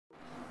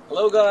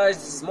Hello guys,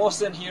 this is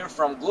Mohsen here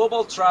from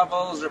Global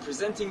Travels,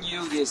 representing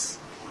you this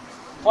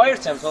fire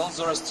temple,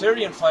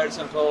 Zoroastrian Fire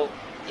Temple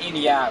in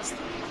Yazd.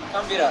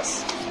 Come with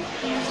us.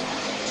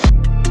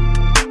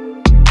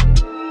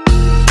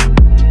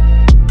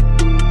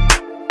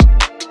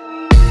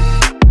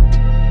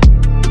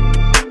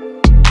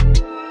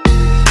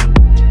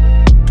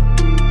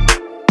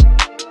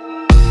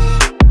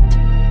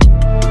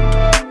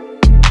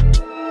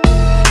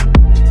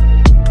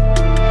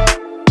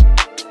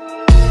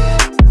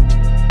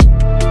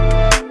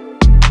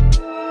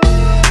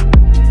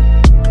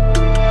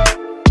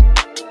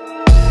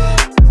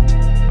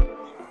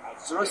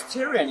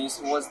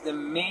 Zoroastrianism was the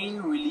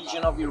main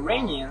religion of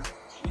Iranians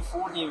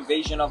before the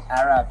invasion of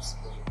Arabs.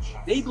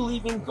 They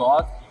believe in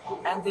God,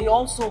 and they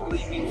also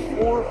believe in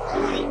four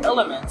holy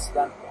elements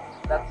that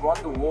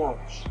run the world,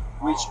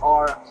 which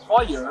are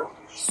fire,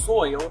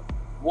 soil,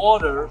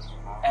 water,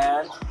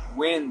 and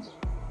wind.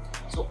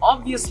 So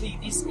obviously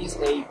this is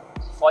a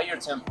fire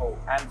temple,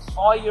 and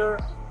fire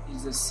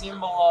is a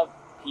symbol of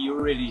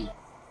purity.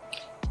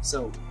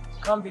 So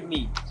come with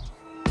me.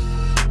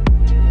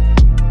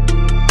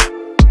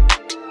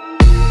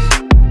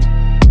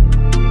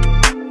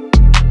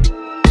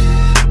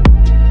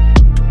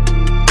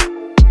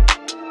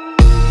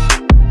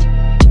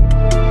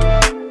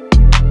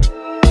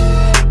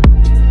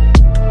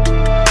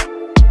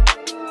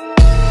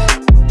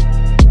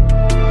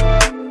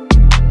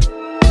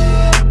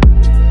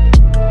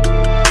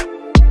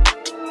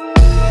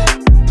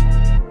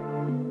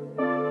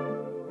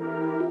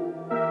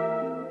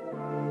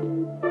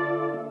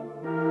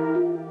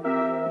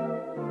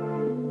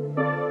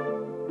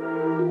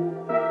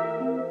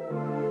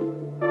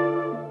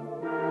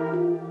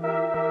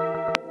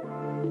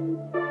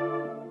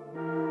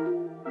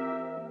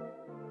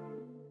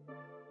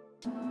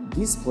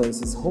 This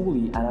place is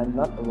holy and I'm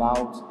not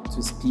allowed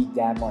to speak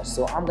that much,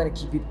 so I'm gonna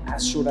keep it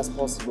as short as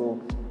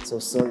possible, so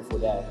sorry for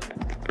that.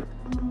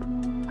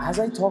 As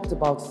I talked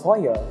about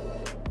fire,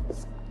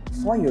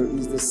 fire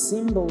is the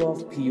symbol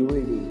of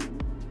purity.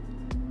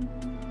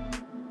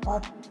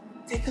 But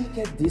take a look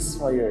at this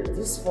fire.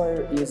 This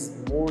fire is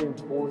more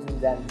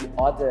important than the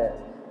other,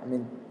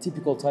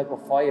 typical type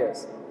of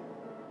fires.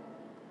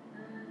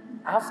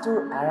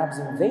 After Arabs'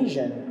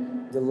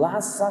 invasion, the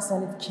last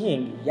Sassanid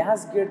king,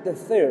 Yazd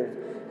III,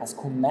 has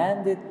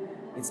commanded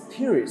its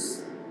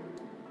priests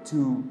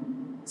to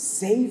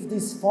save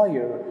this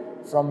fire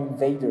from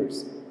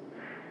invaders.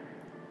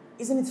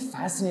 Isn't it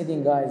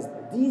fascinating, guys?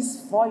 This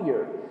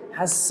fire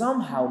has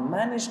somehow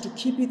managed to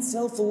keep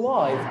itself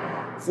alive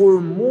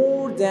for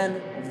more than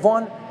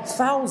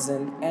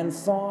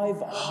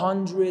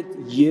 1,500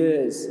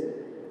 years.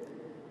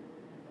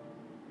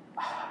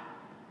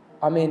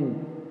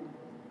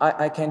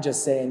 I can't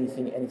just say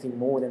anything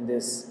more than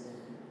this.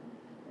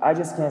 I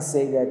just can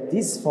say that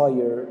this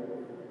fire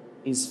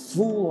is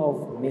full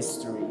of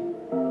mystery.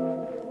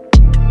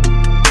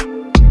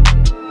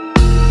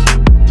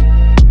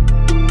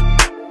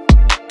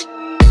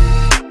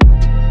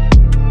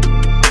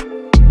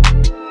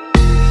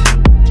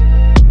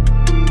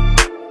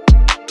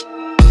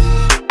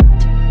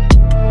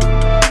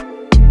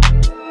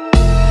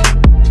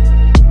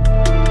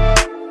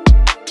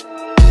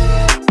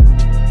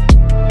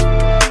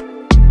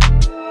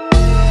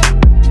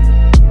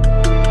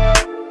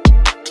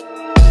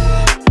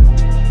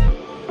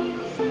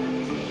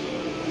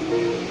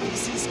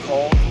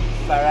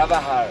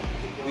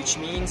 Which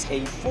means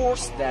a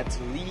force that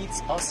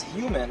leads us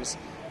humans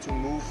to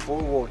move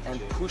forward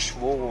and push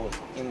forward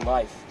in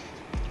life.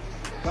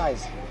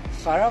 Guys,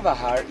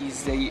 Faravahar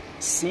is the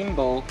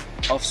symbol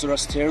of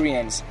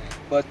Zoroastrians,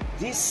 but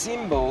this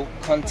symbol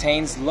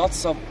contains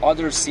lots of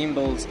other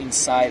symbols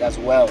inside as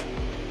well.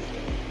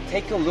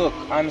 Take a look,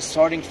 I'm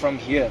starting from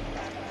here.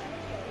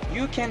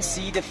 You can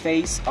see the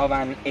face of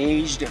an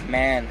aged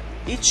man.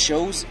 It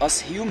shows us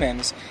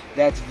humans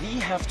that we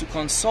have to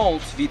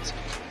consult with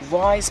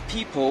wise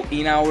people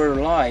in our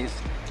lives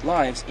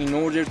in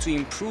order to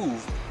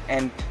improve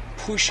and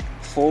push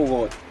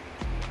forward.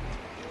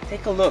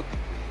 Take a look.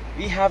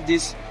 We have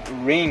this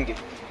ring.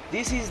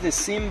 This is the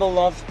symbol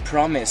of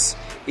promise.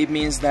 It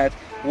means that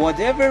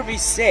whatever we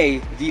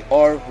say, we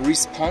are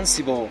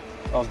responsible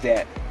of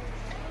that.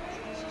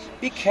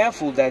 Be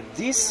careful that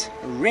this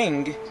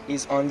ring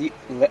is on the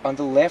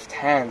left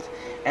hand,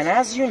 and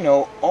as you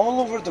know,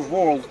 all over the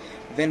world,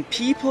 when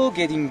people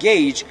get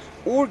engaged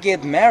or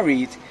get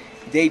married,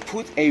 they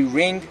put a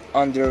ring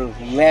on their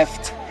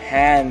left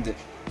hand.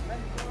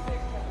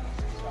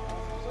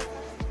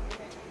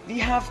 We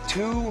have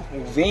two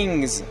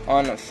wings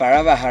on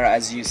Faravahar,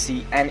 as you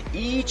see, and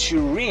each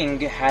ring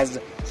has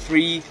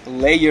 3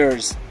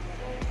 layers,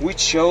 which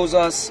shows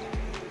us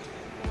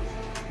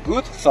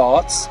good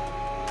thoughts,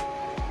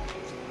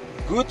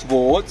 good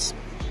words,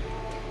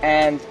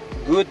 and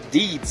good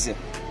deeds.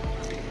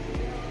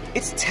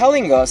 It's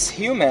telling us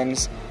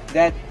humans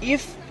that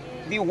if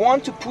we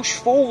want to push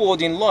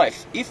forward in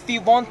life, if we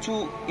want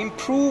to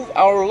improve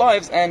our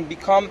lives and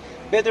become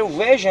better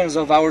versions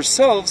of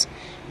ourselves,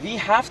 we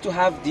have to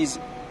have these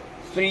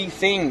 3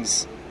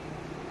 things.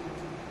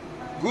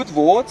 good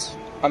words,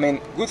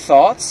 good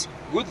thoughts,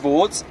 good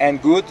words,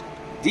 and good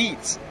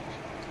deeds.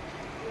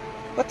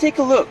 But take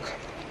a look.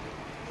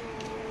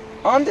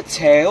 On the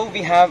tail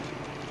we have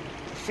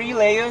 3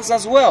 layers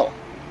as well,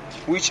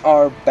 which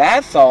are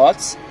bad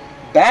thoughts,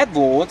 bad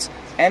words,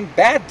 and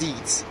bad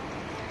deeds.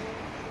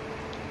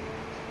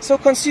 So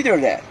consider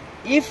that.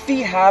 If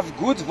we have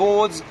good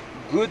words,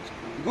 good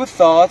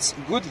thoughts,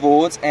 good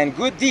words, and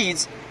good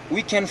deeds,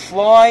 we can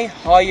fly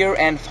higher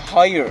and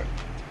higher.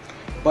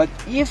 But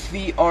if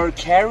we are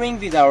carrying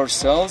with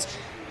ourselves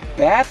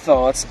bad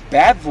thoughts,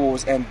 bad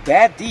words, and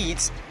bad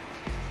deeds,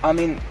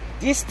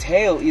 this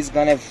tail is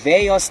gonna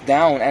weigh us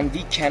down and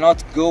we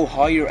cannot go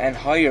higher and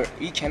higher.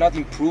 We cannot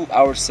improve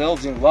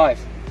ourselves in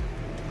life.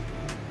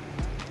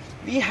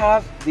 We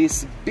have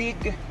this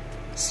big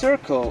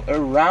circle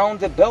around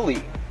the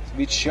belly,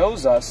 which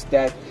shows us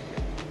that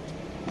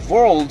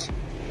world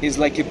is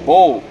like a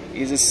bowl,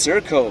 is a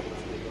circle.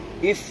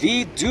 If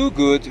we do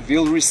good,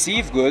 we'll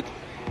receive good,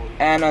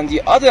 and on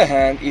the other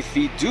hand, if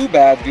we do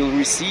bad, we'll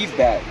receive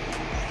bad.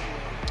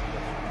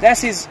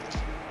 That's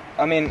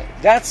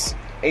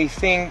a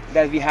thing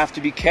that we have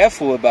to be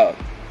careful about.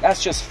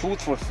 That's just food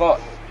for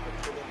thought.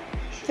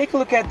 Take a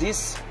look at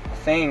this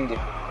thing.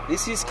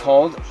 This is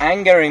called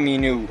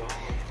Angaraminu.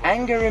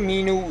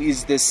 Angaraminu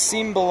is the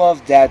symbol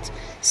of that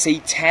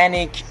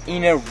satanic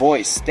inner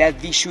voice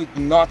that we should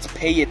not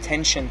pay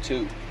attention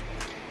to.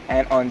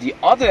 And on the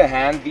other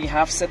hand, we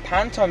have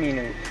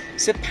Sepantaminu.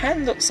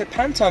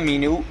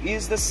 Sepantaminu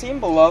is the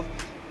symbol of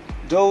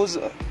those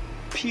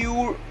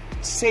pure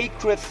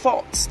sacred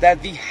thoughts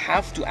that we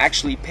have to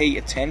actually pay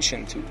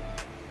attention to.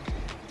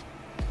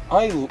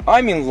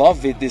 I'm in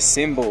love with this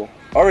symbol,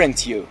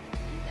 aren't you?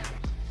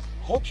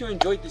 Hope you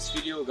enjoyed this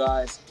video,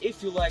 guys.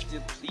 If you liked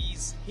it,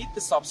 please hit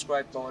the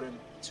subscribe button,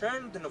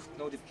 turn the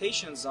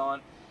notifications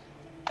on,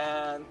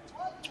 and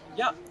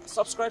yeah,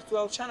 subscribe to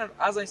our channel,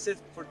 as I said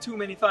for too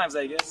many times,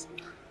 I guess.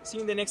 See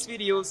you in the next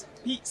videos.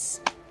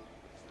 Peace.